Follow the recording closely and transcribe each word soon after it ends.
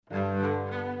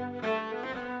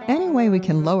Any way we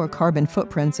can lower carbon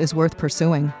footprints is worth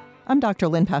pursuing. I'm Dr.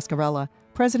 Lynn Pascarella,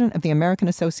 president of the American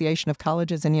Association of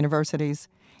Colleges and Universities.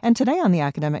 And today on the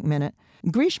Academic Minute,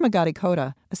 Greeshma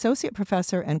Gadikota, associate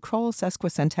professor and Kroll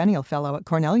Sesquicentennial Fellow at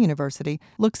Cornell University,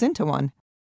 looks into one.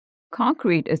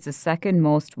 Concrete is the second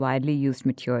most widely used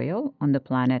material on the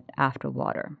planet after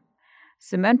water.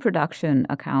 Cement production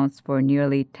accounts for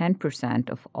nearly 10%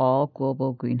 of all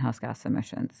global greenhouse gas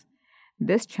emissions.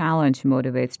 This challenge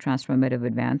motivates transformative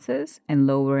advances in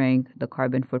lowering the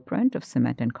carbon footprint of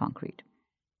cement and concrete.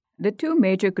 The two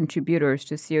major contributors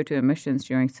to CO2 emissions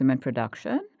during cement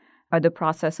production are the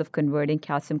process of converting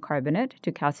calcium carbonate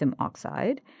to calcium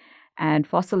oxide, and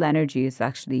fossil energy is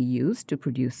actually used to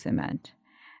produce cement.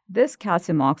 This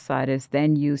calcium oxide is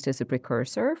then used as a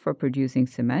precursor for producing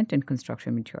cement and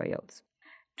construction materials.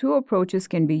 Two approaches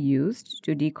can be used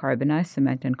to decarbonize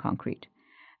cement and concrete.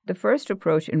 The first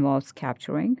approach involves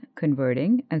capturing,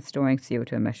 converting, and storing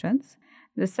CO2 emissions.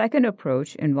 The second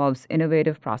approach involves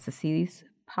innovative processes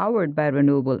powered by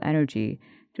renewable energy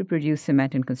to produce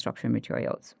cement and construction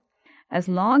materials. As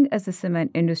long as the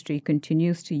cement industry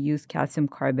continues to use calcium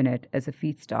carbonate as a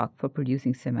feedstock for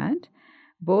producing cement,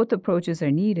 both approaches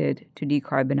are needed to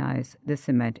decarbonize the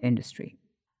cement industry.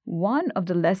 One of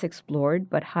the less explored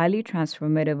but highly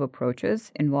transformative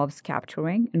approaches involves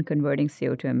capturing and converting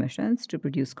CO2 emissions to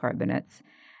produce carbonates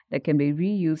that can be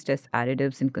reused as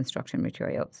additives in construction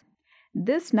materials.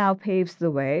 This now paves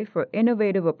the way for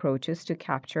innovative approaches to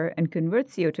capture and convert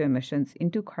CO2 emissions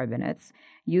into carbonates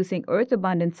using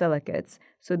earth-abundant silicates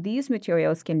so these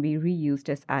materials can be reused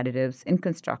as additives in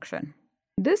construction.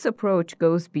 This approach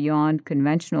goes beyond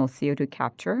conventional CO2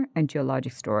 capture and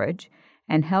geologic storage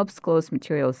and helps close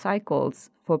material cycles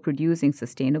for producing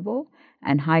sustainable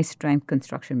and high-strength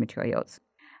construction materials.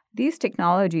 These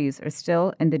technologies are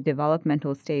still in the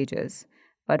developmental stages,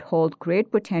 but hold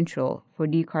great potential for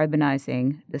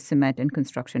decarbonizing the cement and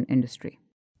construction industry.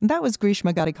 That was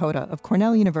Greeshma Gadikota of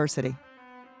Cornell University.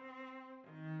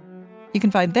 You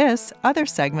can find this, other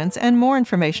segments, and more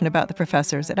information about the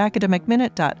professors at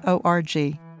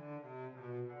academicminute.org.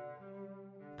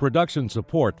 Production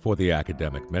support for the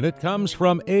Academic Minute comes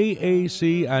from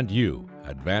AAC and U,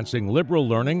 advancing liberal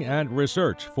learning and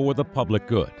research for the public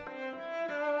good.